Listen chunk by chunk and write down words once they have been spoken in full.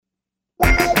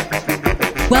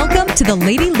Welcome to the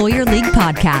Lady Lawyer League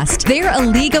podcast. They're a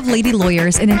league of lady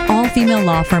lawyers in an all-female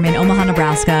law firm in Omaha,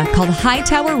 Nebraska called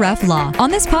Hightower Ref Law. On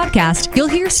this podcast, you'll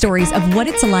hear stories of what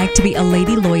it's like to be a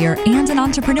lady lawyer and an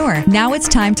entrepreneur. Now it's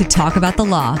time to talk about the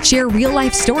law, share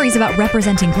real-life stories about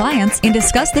representing clients, and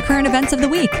discuss the current events of the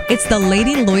week. It's the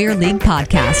Lady Lawyer League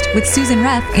podcast with Susan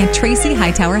Reff and Tracy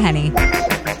Hightower-Henny.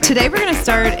 Today we're going to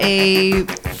start a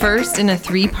first in a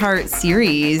three-part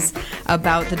series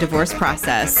about the divorce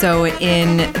process. So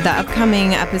in the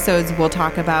upcoming episodes, we'll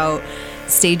talk about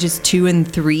stages 2 and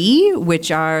 3, which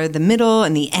are the middle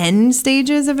and the end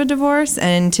stages of a divorce.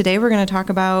 And today we're going to talk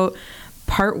about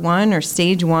part 1 or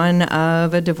stage 1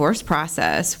 of a divorce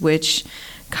process, which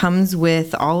comes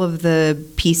with all of the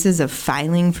pieces of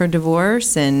filing for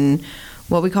divorce and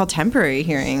what we call temporary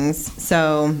hearings.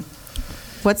 So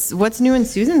what's new in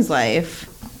Susan's life?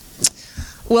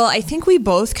 Well, I think we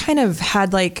both kind of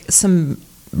had like some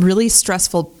really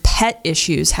stressful pet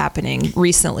issues happening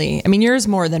recently. I mean, yours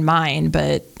more than mine,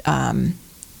 but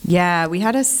yeah, we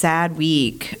had a sad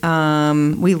week.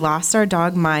 We lost our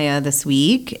dog Maya this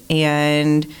week,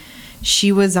 and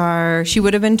she would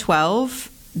have been 12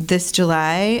 this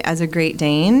July as a Great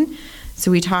Dane.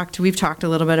 So we've talked a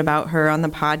little bit about her on the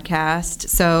podcast.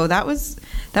 So that was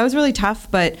really tough,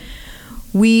 but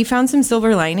we found some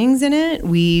silver linings in it.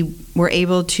 We were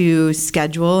able to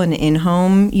schedule an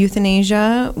in-home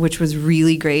euthanasia, which was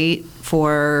really great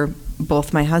for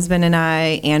both my husband and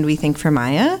I, and we think for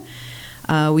Maya.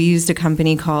 We used a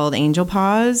company called Angel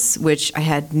Paws, which I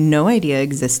had no idea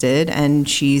existed, and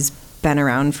she's been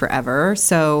around forever.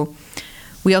 So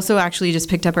we also actually just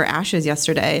picked up her ashes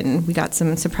yesterday, and we got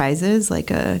some surprises,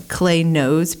 like a clay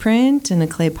nose print and a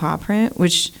clay paw print,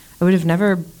 which I would have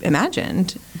never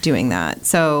imagined doing that.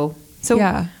 So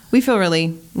yeah. We feel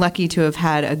really lucky to have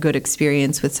had a good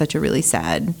experience with such a really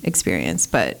sad experience.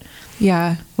 But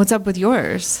yeah, what's up with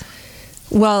yours?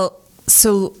 Well,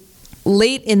 so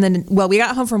we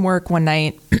got home from work one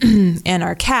night and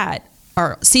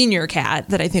our senior cat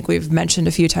that I think we've mentioned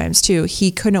a few times too,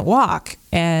 he couldn't walk.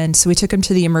 And so we took him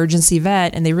to the emergency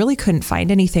vet, and they really couldn't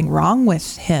find anything wrong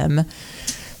with him.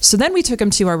 So then we took him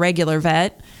to our regular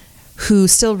vet, who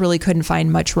still really couldn't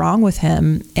find much wrong with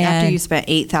him. And after you spent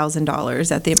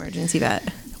 $8,000 at the emergency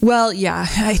vet. Well, yeah,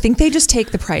 I think they just take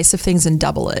the price of things and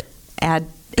double it. Add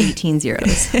 18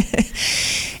 zeros.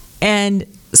 And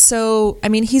so, I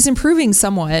mean, he's improving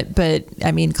somewhat, but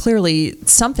I mean, clearly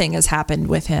something has happened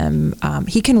with him.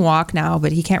 He can walk now,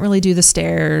 but he can't really do the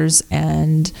stairs.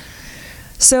 And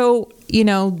so,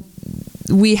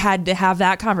 we had to have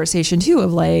that conversation too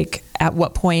of like, at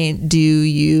what point do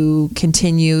you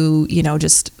continue,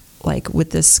 just like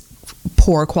with this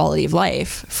poor quality of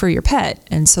life for your pet?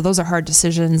 And so those are hard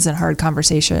decisions and hard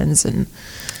conversations. And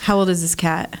how old is this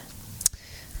cat?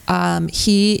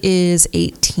 He is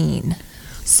 18.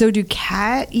 So do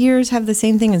cat years have the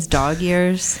same thing as dog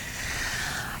years?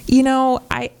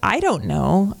 I don't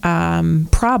know.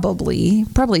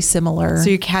 Probably similar. So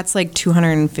your cat's like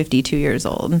 252 years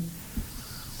old.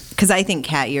 Because I think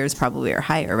cat years probably are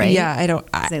higher, right? Yeah,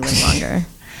 they live longer.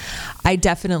 I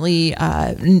definitely,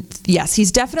 yes,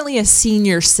 he's definitely a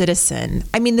senior citizen.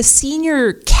 I mean, the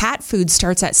senior cat food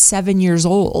starts at 7 years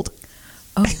old.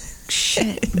 Oh,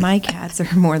 shit. My cats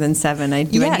are more than 7. I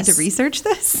need to research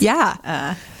this?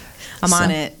 Yeah. I'm on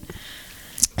it.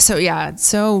 So, yeah.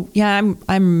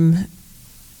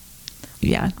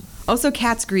 Also,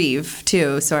 cats grieve,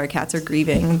 too. So our cats are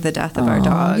grieving the death of our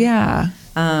dog. Yeah.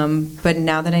 But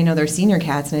now that I know they're senior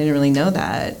cats, and I didn't really know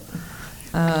that,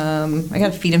 I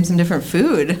got to feed them some different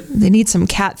food. They need some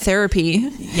cat therapy.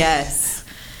 Yes.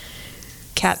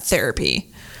 Cat therapy.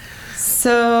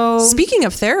 So, speaking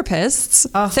of therapists,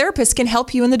 therapists can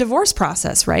help you in the divorce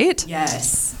process, right?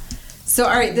 Yes. So, all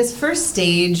right, this first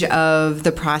stage of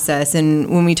the process, and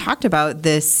when we talked about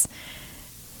this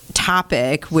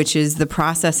topic, which is the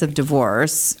process of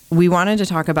divorce, we wanted to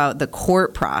talk about the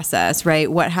court process,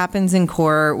 right? What happens in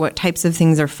court, what types of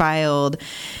things are filed,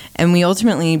 and we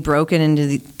ultimately broke it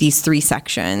into these 3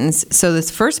 sections. So this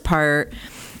first part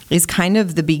is kind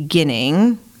of the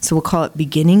beginning. So we'll call it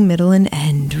beginning, middle, and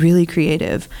end. Really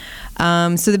creative.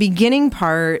 So the beginning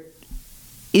part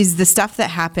is the stuff that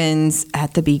happens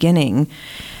at the beginning,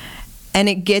 and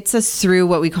it gets us through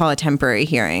what we call a temporary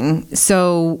hearing.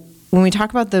 So when we talk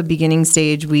about the beginning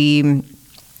stage, we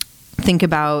think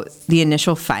about the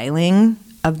initial filing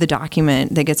of the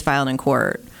document that gets filed in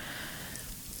court.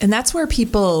 And that's where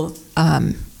people,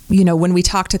 when we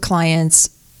talk to clients,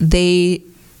 they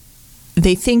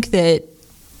think that,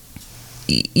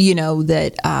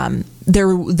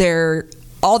 their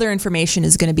all their information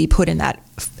is going to be put in that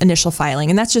initial filing,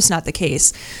 and that's just not the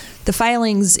case. the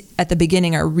filings at the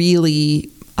beginning are really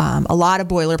a lot of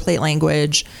boilerplate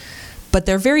language, but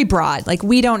they're very broad. Like,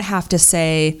 we don't have to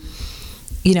say,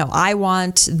 I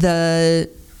want the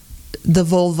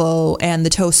Volvo and the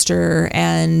toaster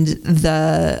and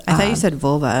the... I thought you said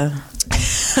vulva.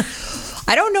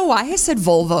 I don't know why I said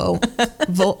Volvo.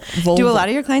 Volvo. Do a lot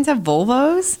of your clients have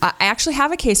Volvos? I actually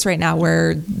have a case right now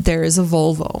where there is a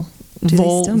Volvo. Do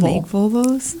they still make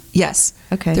Volvos? Yes.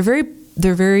 Okay.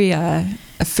 They're very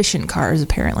efficient cars,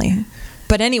 apparently.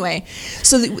 But anyway,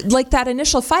 so like that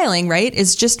initial filing, right,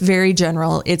 is just very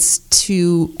general.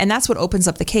 And that's what opens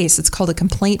up the case. It's called a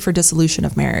complaint for dissolution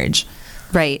of marriage.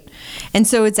 Right. And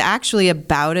so it's actually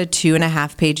about a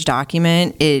 2.5-page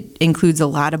document. It includes a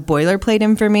lot of boilerplate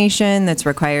information that's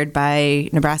required by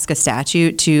Nebraska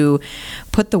statute to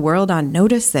put the world on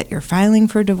notice that you're filing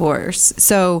for divorce.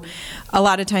 So a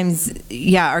lot of times,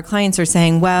 our clients are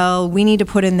saying, well, we need to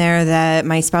put in there that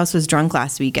my spouse was drunk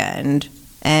last weekend.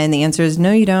 And the answer is,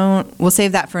 no, you don't. We'll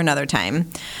save that for another time.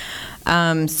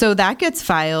 So that gets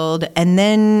filed. And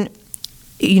then,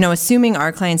 assuming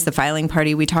our client's the filing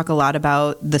party, we talk a lot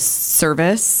about the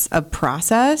service of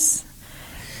process.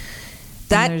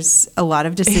 There's a lot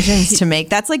of decisions to make.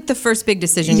 That's like the first big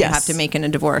decision you have to make in a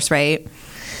divorce, right?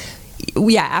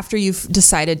 Yeah, after you've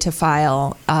decided to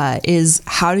file, is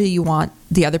how do you want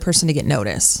the other person to get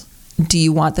notice? Do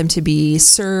you want them to be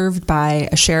served by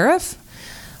a sheriff?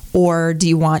 Or do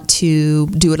you want to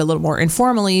do it a little more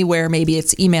informally, where maybe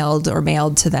it's emailed or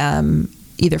mailed to them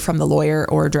either from the lawyer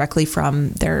or directly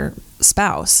from their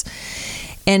spouse?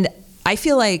 And I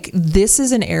feel like this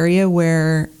is an area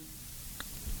where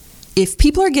if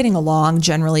people are getting along,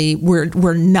 generally,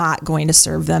 we're not going to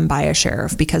serve them by a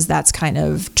sheriff, because that's kind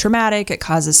of traumatic. It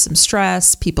causes some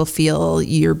stress. People feel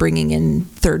you're bringing in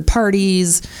third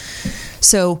parties.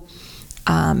 So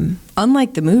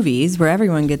unlike the movies where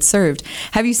everyone gets served.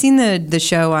 Have you seen the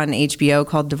show on HBO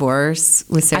called Divorce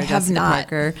with Sarah Jessica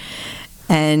Parker?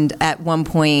 And at one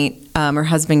point, her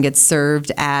husband gets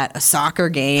served at a soccer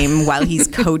game while he's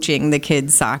coaching the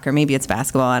kids' soccer. Maybe it's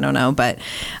basketball, I don't know. But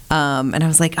and I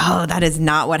was like, oh, that is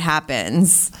not what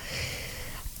happens.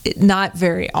 Not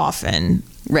very often.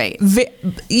 Right.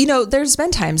 There's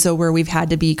been times, though, where we've had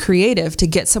to be creative to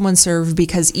get someone served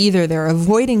because either they're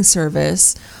avoiding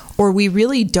service or we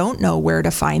really don't know where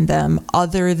to find them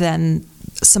other than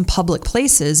some public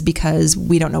places because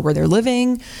we don't know where they're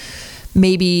living.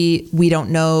 Maybe we don't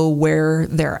know where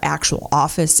their actual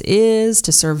office is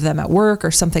to serve them at work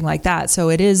or something like that. So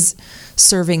it is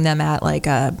serving them at like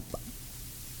a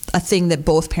thing that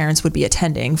both parents would be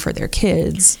attending for their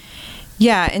kids.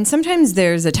 Yeah, and sometimes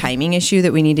there's a timing issue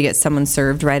that we need to get someone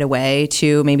served right away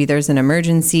too. Maybe there's an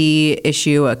emergency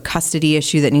issue, a custody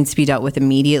issue that needs to be dealt with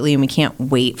immediately, and we can't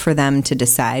wait for them to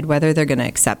decide whether they're going to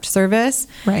accept service.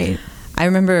 Right. Do you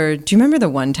remember the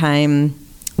one time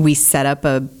we set up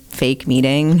a fake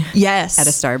meeting? Yes. At a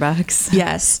Starbucks?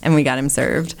 Yes. And we got him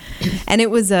served. And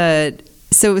it was a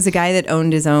guy that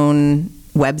owned his own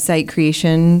website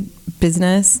creation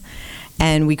business.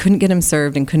 And we couldn't get him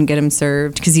served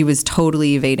because he was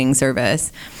totally evading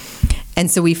service.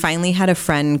 And so we finally had a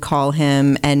friend call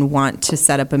him and want to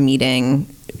set up a meeting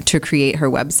to create her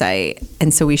website.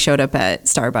 And so we showed up at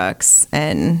Starbucks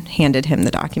and handed him the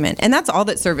document. And that's all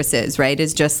that service is, right?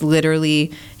 Is just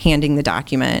literally handing the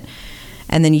document.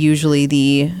 And then usually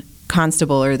the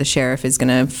constable or the sheriff is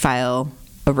going to file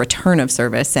a return of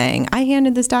service saying, I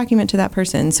handed this document to that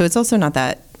person. So it's also not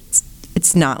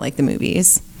it's not like the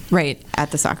movies. Right.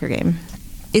 At the soccer game.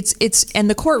 And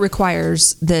the court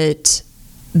requires that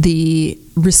the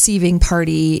receiving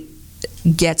party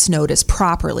gets notice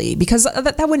properly, because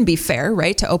that wouldn't be fair,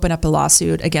 right? To open up a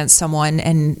lawsuit against someone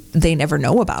and they never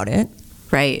know about it.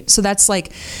 Right. So that's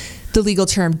like the legal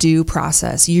term due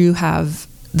process. You have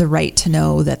the right to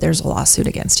know that there's a lawsuit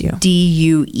against you.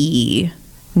 DUE,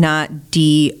 not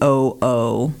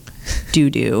DOO.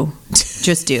 Do.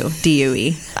 Just do.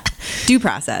 DUE. Due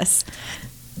process.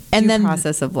 And then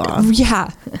process of law.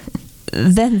 Yeah.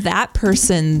 Then that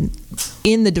person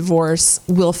in the divorce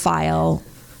will file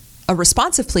a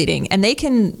responsive pleading, and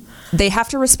they have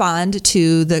to respond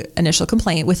to the initial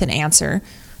complaint with an answer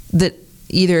that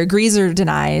either agrees or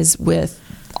denies with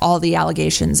all the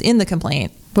allegations in the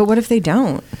complaint. But what if they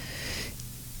don't?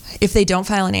 If they don't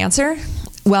file an answer?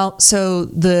 Well, so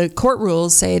the court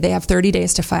rules say they have 30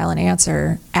 days to file an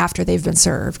answer after they've been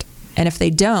served. And if they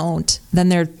don't, then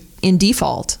they're in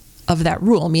default of that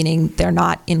rule, meaning they're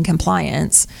not in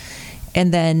compliance.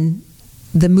 And then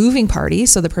the moving party,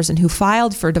 so the person who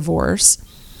filed for divorce,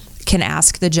 can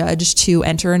ask the judge to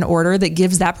enter an order that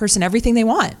gives that person everything they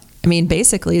want. I mean,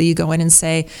 basically, you go in and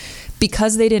say,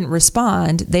 because they didn't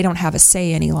respond, they don't have a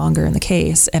say any longer in the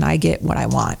case, and I get what I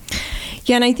want.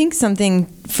 Yeah, and I think something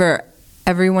for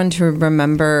everyone to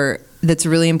remember that's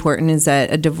really important is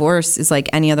that a divorce is like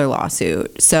any other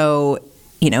lawsuit. So,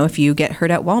 if you get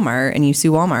hurt at Walmart and you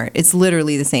sue Walmart, it's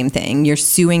literally the same thing. You're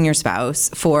suing your spouse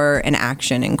for an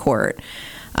action in court.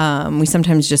 We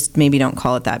sometimes just maybe don't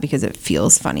call it that because it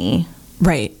feels funny.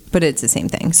 Right. But it's the same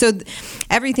thing. So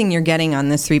everything you're getting on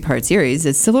this 3-part series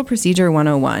is Civil Procedure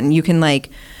 101. You can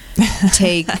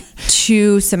take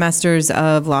 2 semesters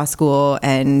of law school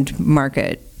and mark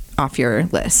it off your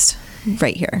list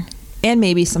right here. And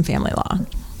maybe some family law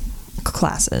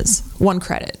classes. 1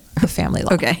 credit of family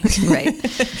law. Okay, right.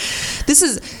 This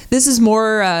is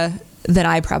more than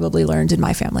I probably learned in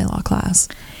my family law class.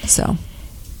 So...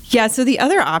 Yeah, so the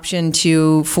other option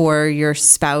for your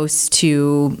spouse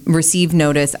to receive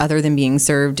notice other than being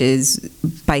served is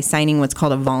by signing what's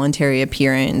called a voluntary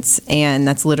appearance, and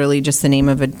that's literally just the name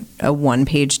of a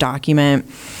 1-page document.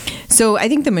 So I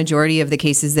think the majority of the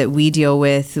cases that we deal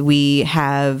with, we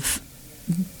have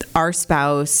our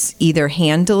spouse either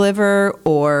hand deliver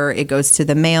or it goes to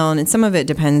the mail, and some of it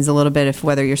depends a little bit if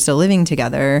whether you're still living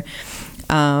together.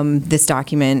 This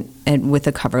document and with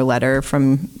a cover letter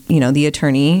from, the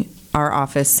attorney, our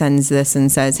office sends this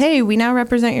and says, hey, we now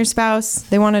represent your spouse.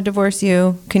 They want to divorce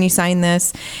you. Can you sign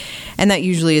this? And that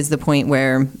usually is the point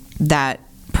where that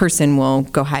person will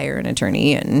go hire an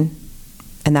attorney and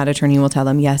that attorney will tell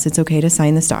them, yes, it's okay to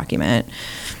sign this document.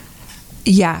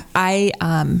 Yeah, I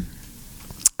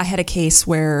had a case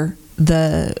where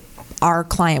our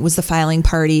client was the filing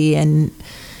party, and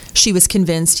she was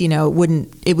convinced,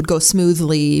 it would go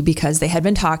smoothly because they had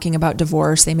been talking about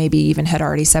divorce. They maybe even had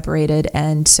already separated.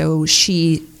 And so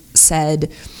she said,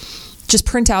 just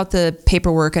print out the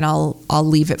paperwork and I'll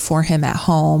leave it for him at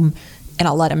home, and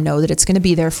I'll let him know that it's going to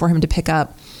be there for him to pick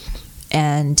up.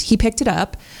 And he picked it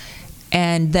up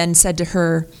and then said to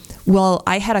her, well,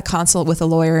 I had a consult with a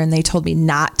lawyer and they told me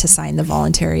not to sign the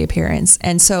voluntary appearance.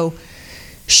 And so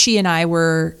she and I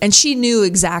and she knew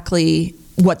exactly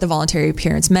what the voluntary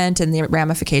appearance meant and the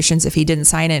ramifications if he didn't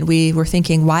sign it. We were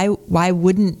thinking, why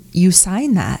wouldn't you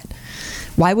sign that?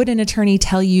 Why would an attorney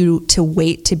tell you to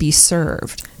wait to be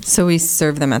served? So we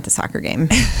serve them at the soccer game,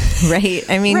 right?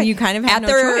 I mean, right. You kind of have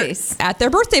choice. At their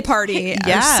birthday party.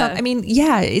 Yeah.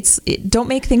 Don't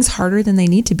make things harder than they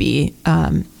need to be.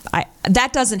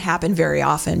 That doesn't happen very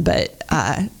often, but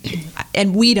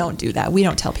and we don't do that. We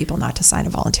don't tell people not to sign a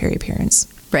voluntary appearance.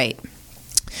 Right.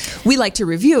 We like to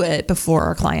review it before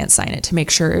our clients sign it to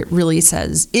make sure it really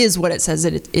is what it says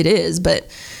it is. But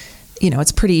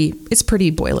it's pretty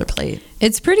boilerplate.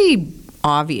 It's pretty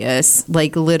obvious.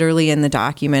 Like literally in the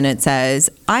document, it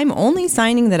says, "I'm only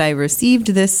signing that I received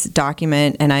this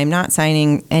document, and I'm not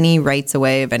signing any rights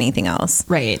away of anything else."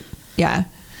 Right. Yeah.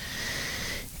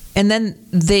 And then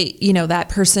that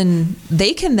person,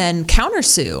 they can then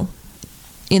countersue.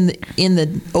 In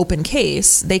the open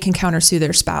case, they can countersue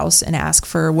their spouse and ask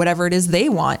for whatever it is they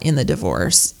want in the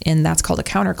divorce, and that's called a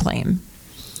counterclaim.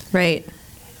 Right.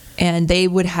 And they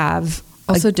would have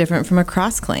also different from a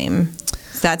cross claim.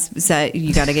 That's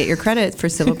you got to get your credit for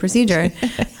civil procedure.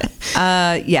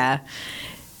 Yeah.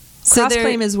 So cross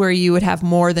claim is where you would have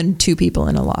more than 2 people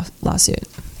in a lawsuit,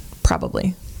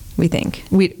 probably. We think.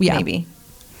 Maybe.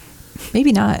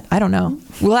 Maybe not. I don't know.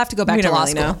 We'll have to go back to law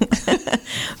school.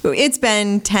 It's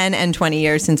been 10 and 20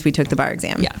 years since we took the bar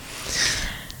exam. Yeah.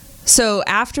 So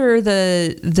after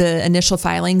the initial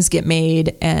filings get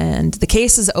made and the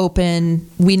case is open,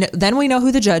 then we know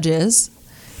who the judge is,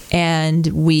 and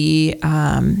we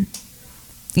have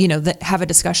a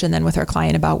discussion then with our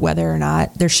client about whether or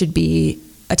not there should be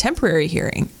a temporary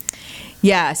hearing.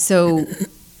 Yeah. So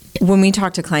when we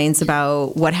talk to clients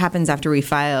about what happens after we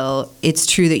file, it's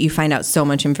true that you find out so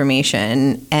much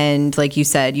information. And like you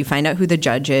said, you find out who the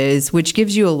judge is, which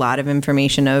gives you a lot of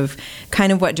information of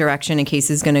kind of what direction a case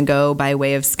is going to go by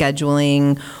way of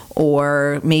scheduling,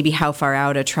 or maybe how far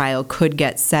out a trial could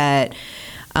get set,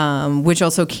 which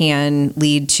also can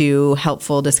lead to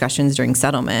helpful discussions during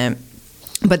settlement.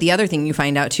 But the other thing you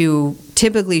find out too,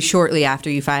 typically shortly after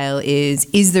you file,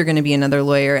 is there going to be another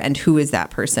lawyer, and who is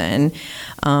that person?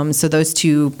 So those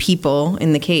 2 people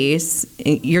in the case,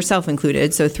 yourself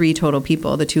included, so 3 total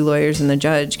people, the 2 lawyers and the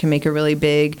judge, can make a really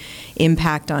big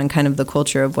impact on kind of the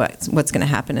culture of what's going to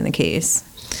happen in the case.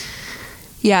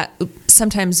 Yeah,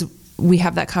 sometimes we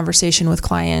have that conversation with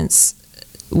clients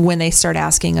when they start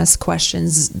asking us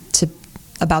questions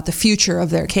about the future of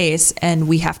their case, and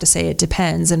we have to say it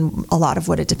depends, and a lot of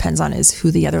what it depends on is who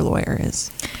the other lawyer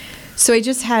is. So I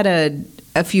just had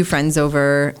a few friends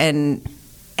over, and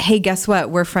hey, guess what?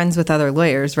 We're friends with other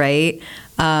lawyers, right?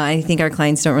 I think our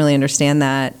clients don't really understand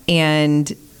that.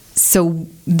 And so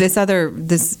this other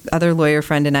lawyer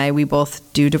friend and I, we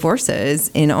both do divorces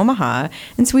in Omaha.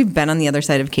 And so we've been on the other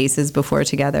side of cases before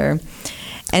together.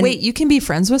 And wait, you can be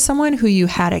friends with someone who you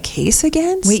had a case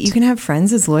against? Wait, you can have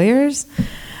friends as lawyers?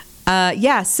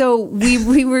 Yeah, so we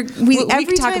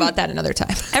can talk about that another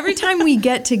time. Every time we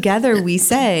get together, we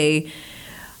say,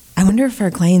 I wonder if our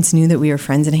clients knew that we were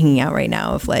friends and hanging out right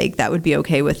now, if like that would be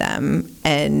okay with them.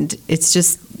 And it's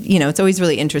just, it's always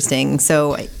really interesting.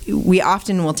 So we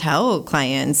often will tell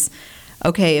clients,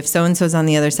 okay, if so-and-so's on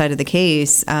the other side of the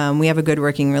case, we have a good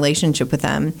working relationship with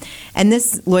them. And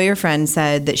this lawyer friend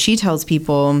said that she tells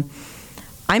people,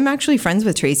 I'm actually friends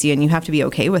with Tracy and you have to be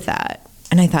okay with that.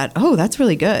 And I thought, oh, that's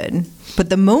really good. But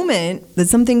the moment that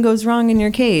something goes wrong in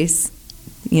your case,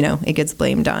 it gets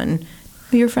blamed on,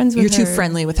 you're friends with her. You're too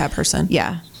friendly with that person.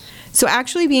 Yeah. So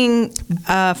actually being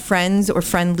friends or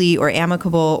friendly or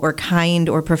amicable or kind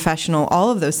or professional,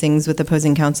 all of those things with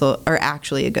opposing counsel are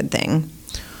actually a good thing.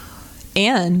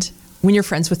 And when you're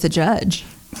friends with the judge,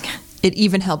 it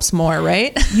even helps more,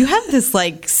 right? You have this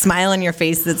like smile on your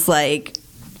face that's like,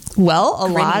 well,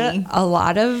 a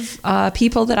lot of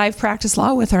people that I've practiced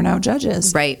law with are now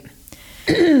judges. Right.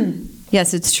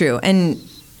 Yes, it's true. And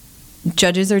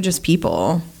judges are just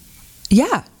people.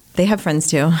 Yeah. They have friends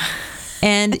too.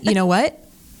 And you know what?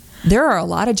 There are a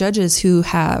lot of judges who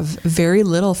have very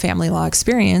little family law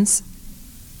experience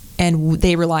and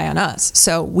they rely on us.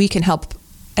 So we can help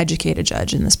educate a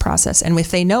judge in this process. And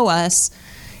if they know us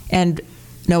and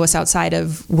know us outside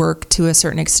of work to a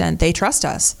certain extent, they trust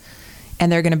us.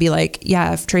 And they're going to be like,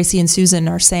 yeah, if Tracy and Susan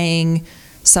are saying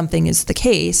something is the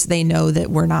case, they know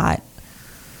that we're not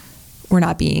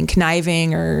being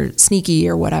conniving or sneaky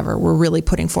or whatever. We're really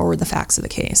putting forward the facts of the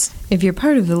case. If you're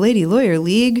part of the Lady Lawyer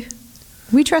League,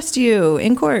 we trust you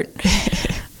in court.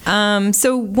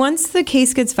 So once the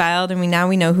case gets filed and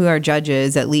we know who our judge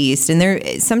is at least,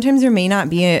 and sometimes there may not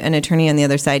be an attorney on the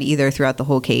other side either throughout the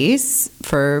whole case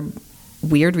for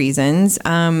weird reasons,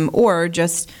 or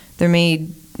just there may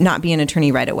not be an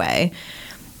attorney right away.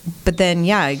 But then,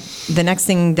 the next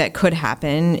thing that could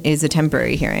happen is a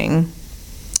temporary hearing.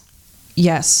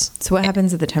 Yes. So what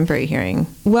happens at the temporary hearing?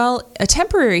 Well, a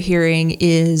temporary hearing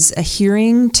is a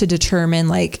hearing to determine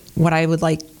what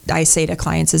I say to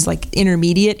clients is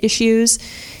intermediate issues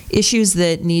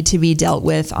that need to be dealt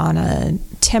with on a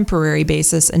temporary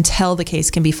basis until the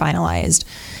case can be finalized.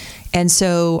 And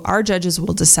so our judges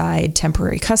will decide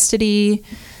temporary custody,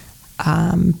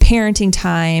 parenting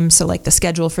time, so the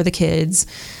schedule for the kids,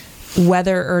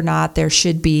 whether or not there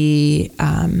should be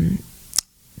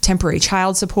temporary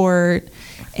child support,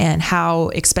 and how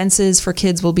expenses for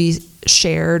kids will be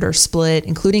shared or split,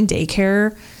 including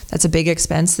daycare. That's a big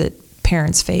expense that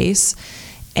parents face.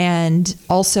 And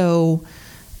also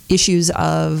issues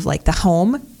of the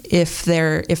home, if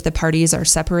the parties are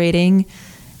separating,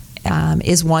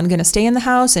 is one going to stay in the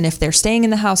house? And if they're staying in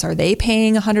the house, are they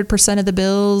paying 100% of the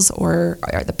bills, or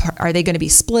are they going to be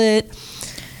split?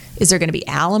 Is there going to be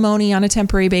alimony on a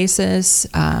temporary basis?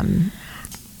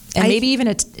 And maybe even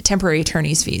a temporary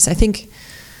attorney's fees. I think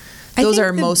those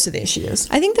are most of the issues.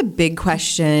 I think the big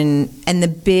question and the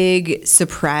big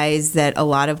surprise that a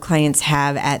lot of clients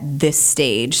have at this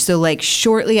stage, so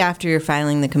shortly after you're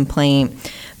filing the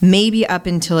complaint, maybe up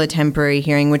until a temporary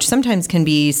hearing, which sometimes can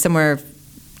be somewhere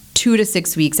 2 to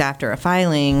 6 weeks after a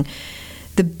filing,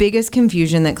 the biggest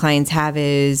confusion that clients have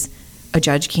is, a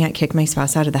judge can't kick my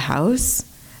spouse out of the house?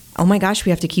 Oh my gosh,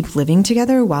 we have to keep living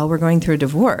together while we're going through a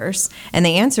divorce? And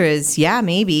the answer is, yeah,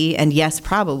 maybe, and yes,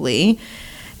 probably.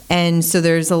 And so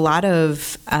there's a lot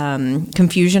of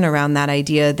confusion around that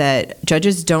idea that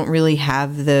judges don't really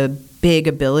have the big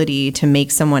ability to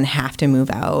make someone have to move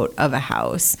out of a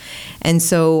house. And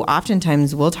so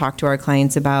oftentimes we'll talk to our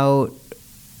clients about,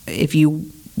 if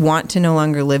you want to no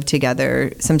longer live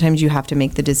together, sometimes you have to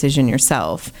make the decision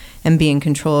yourself and be in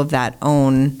control of that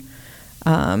own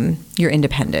your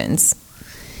independence.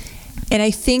 And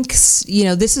I think,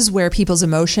 this is where people's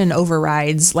emotion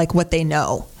overrides what they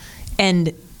know.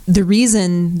 And the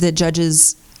reason that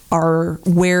judges are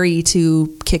wary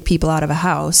to kick people out of a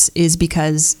house is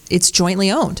because it's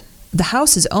jointly owned. The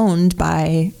house is owned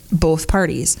by both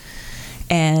parties.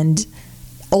 And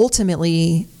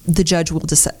ultimately, the judge will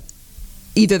decide.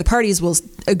 Either the parties will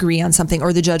agree on something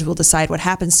or the judge will decide what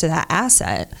happens to that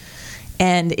asset.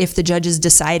 And if the judge is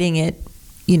deciding it,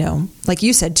 like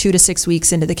you said, 2 to 6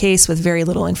 weeks into the case with very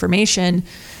little information,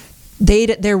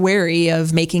 they're wary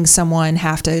of making someone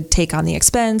have to take on the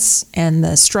expense and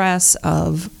the stress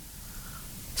of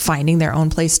finding their own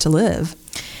place to live.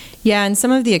 Yeah, and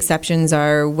some of the exceptions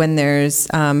are when there's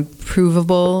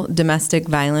provable domestic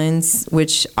violence,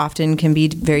 which often can be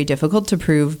very difficult to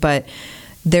prove, but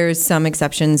there's some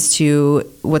exceptions to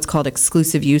what's called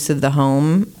exclusive use of the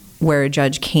home, where a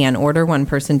judge can order one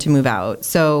person to move out.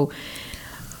 So,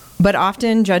 but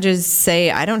often judges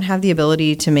say, I don't have the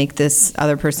ability to make this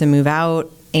other person move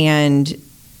out. And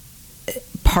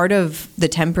part of the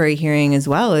temporary hearing as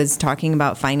well is talking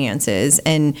about finances.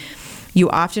 And you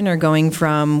often are going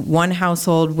from one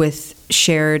household with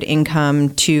shared income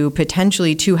to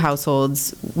potentially two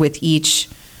households with each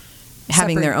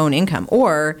having Separate. their own income.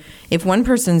 Or if one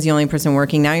person's the only person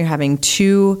working, now you're having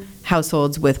two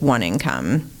households with one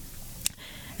income.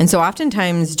 And so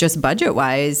oftentimes, just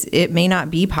budget-wise, it may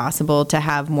not be possible to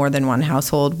have more than one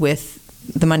household with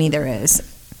the money there is.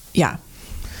 Yeah.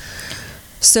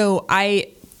 So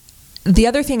the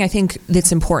other thing I think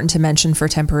that's important to mention for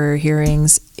temporary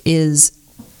hearings is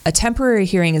a temporary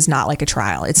hearing is not like a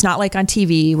trial. It's not like on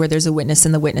TV where there's a witness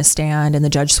in the witness stand and the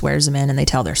judge swears them in and they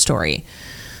tell their story.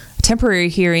 A temporary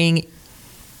hearing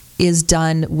is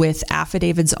done with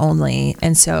affidavits only.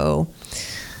 And so,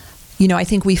 I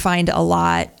think we find a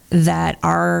lot that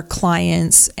our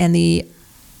clients and the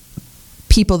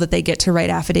people that they get to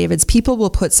write affidavits, people will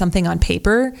put something on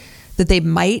paper that they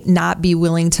might not be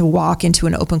willing to walk into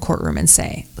an open courtroom and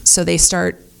say. So they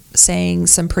start saying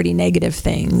some pretty negative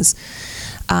things.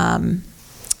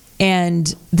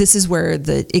 And this is where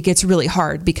it gets really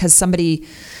hard, because somebody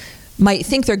might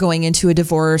think they're going into a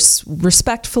divorce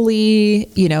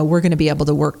respectfully, we're going to be able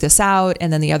to work this out.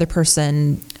 And then the other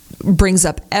person brings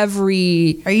up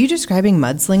every... Are you describing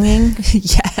mudslinging?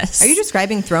 Yes. Are you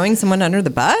describing throwing someone under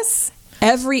the bus?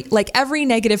 Every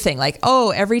negative thing, like,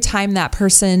 every time that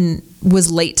person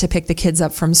was late to pick the kids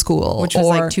up from school. Which was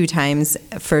like 2 times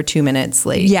for 2 minutes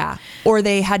late. Yeah. Or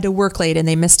they had to work late and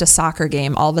they missed a soccer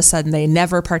game. All of a sudden, they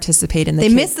never participate in the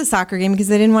They missed the soccer game because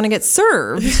they didn't want to get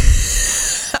served.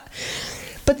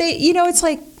 But they, it's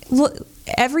like, look,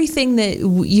 everything that,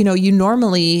 you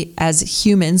normally as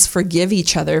humans forgive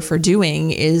each other for doing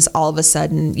is all of a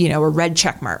sudden, a red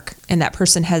check mark. And that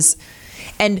person has...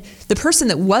 And the person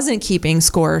that wasn't keeping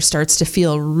score starts to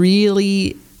feel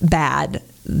really bad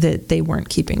that they weren't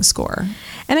keeping score.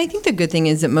 And I think the good thing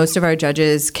is that most of our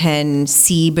judges can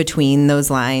see between those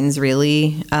lines,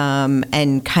 really,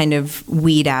 and kind of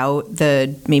weed out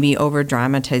the maybe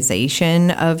over-dramatization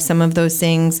of some of those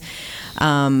things.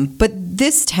 But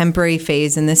this temporary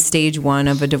phase in this stage 1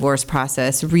 of a divorce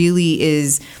process really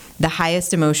is the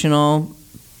highest emotional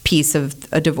piece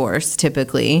of a divorce,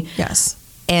 typically. Yes.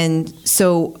 And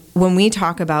so when we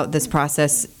talk about this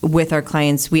process with our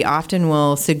clients, we often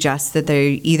will suggest that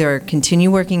they either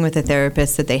continue working with a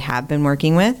therapist that they have been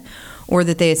working with, or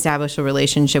that they establish a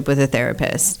relationship with a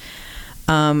therapist.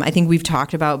 I think we've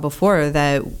talked about before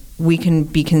that we can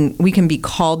be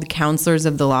called counselors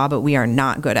of the law, but we are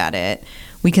not good at it.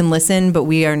 We can listen, but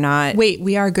we are not. Wait,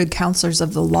 we are good counselors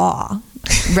of the law.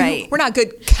 Right. We're not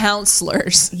good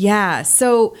counselors. Yeah.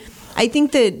 So I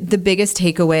think that the biggest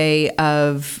takeaway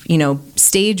of,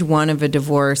 stage 1 of a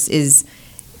divorce is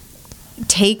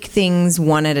take things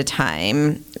one at a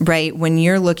time, right? When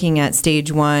you're looking at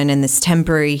stage 1 and this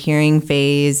temporary hearing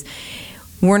phase,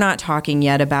 we're not talking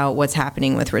yet about what's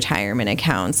happening with retirement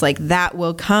accounts. Like, that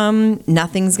will come.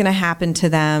 Nothing's going to happen to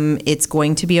them. It's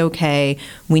going to be okay.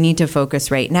 We need to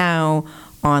focus right now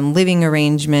on living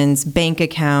arrangements, bank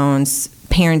accounts,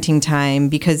 parenting time,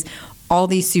 because all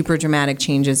these super dramatic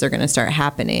changes are going to start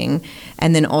happening.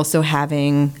 And then also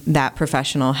having that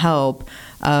professional help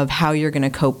of how you're going to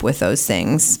cope with those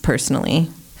things personally.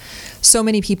 So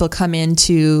many people come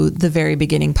into the very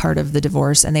beginning part of the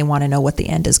divorce and they want to know what the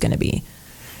end is going to be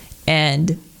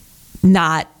and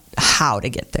not how to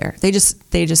get there. They just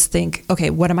think, okay,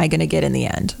 what am I going to get in the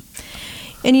end?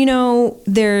 And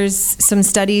there's some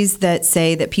studies that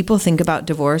say that people think about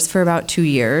divorce for about 2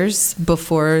 years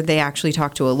before they actually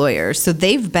talk to a lawyer. So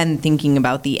they've been thinking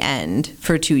about the end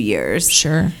for 2 years.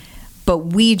 Sure. But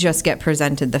we just get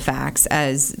presented the facts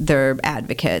as their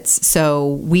advocates.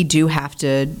 So we do have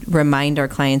to remind our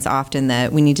clients often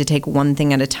that we need to take one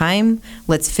thing at a time.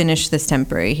 Let's finish this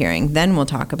temporary hearing. Then we'll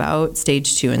talk about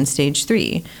stage 2 and stage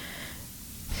 3.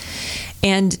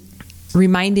 And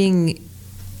reminding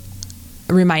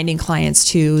clients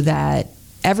too that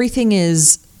everything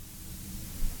is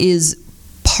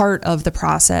part of the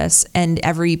process, and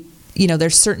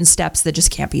there's certain steps that just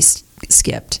can't be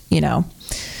skipped.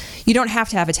 You don't have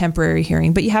to have a temporary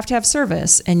hearing, but you have to have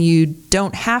service, and you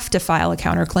don't have to file a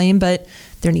counterclaim, but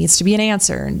there needs to be an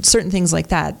answer and certain things like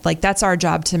that. Like, that's our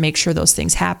job to make sure those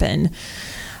things happen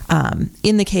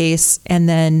in the case. And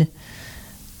then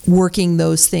working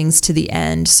those things to the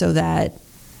end so that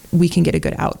we can get a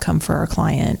good outcome for our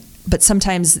client. But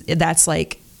sometimes that's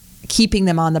like keeping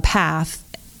them on the path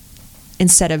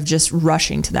instead of just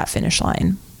rushing to that finish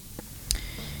line.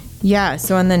 Yeah,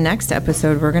 so on the next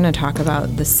episode, we're going to talk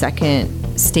about the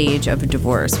second stage of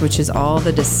divorce, which is all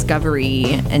the discovery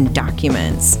and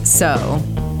documents. So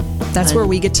that's where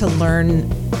we get to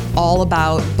learn all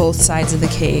about both sides of the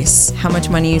case. How much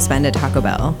money you spend at Taco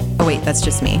Bell. Oh, wait, that's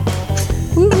just me.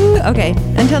 Woo-hoo. Okay,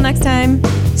 until next time.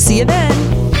 See you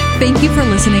then. Thank you for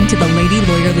listening to the Lady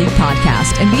Lawyer League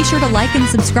podcast, and be sure to like and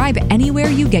subscribe anywhere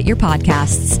you get your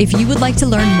podcasts. If you would like to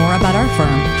learn more about our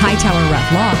firm, Hightower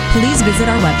Ref Law, please visit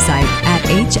our website at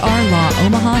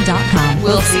hrlawomaha.com.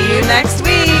 We'll see you next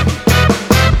week.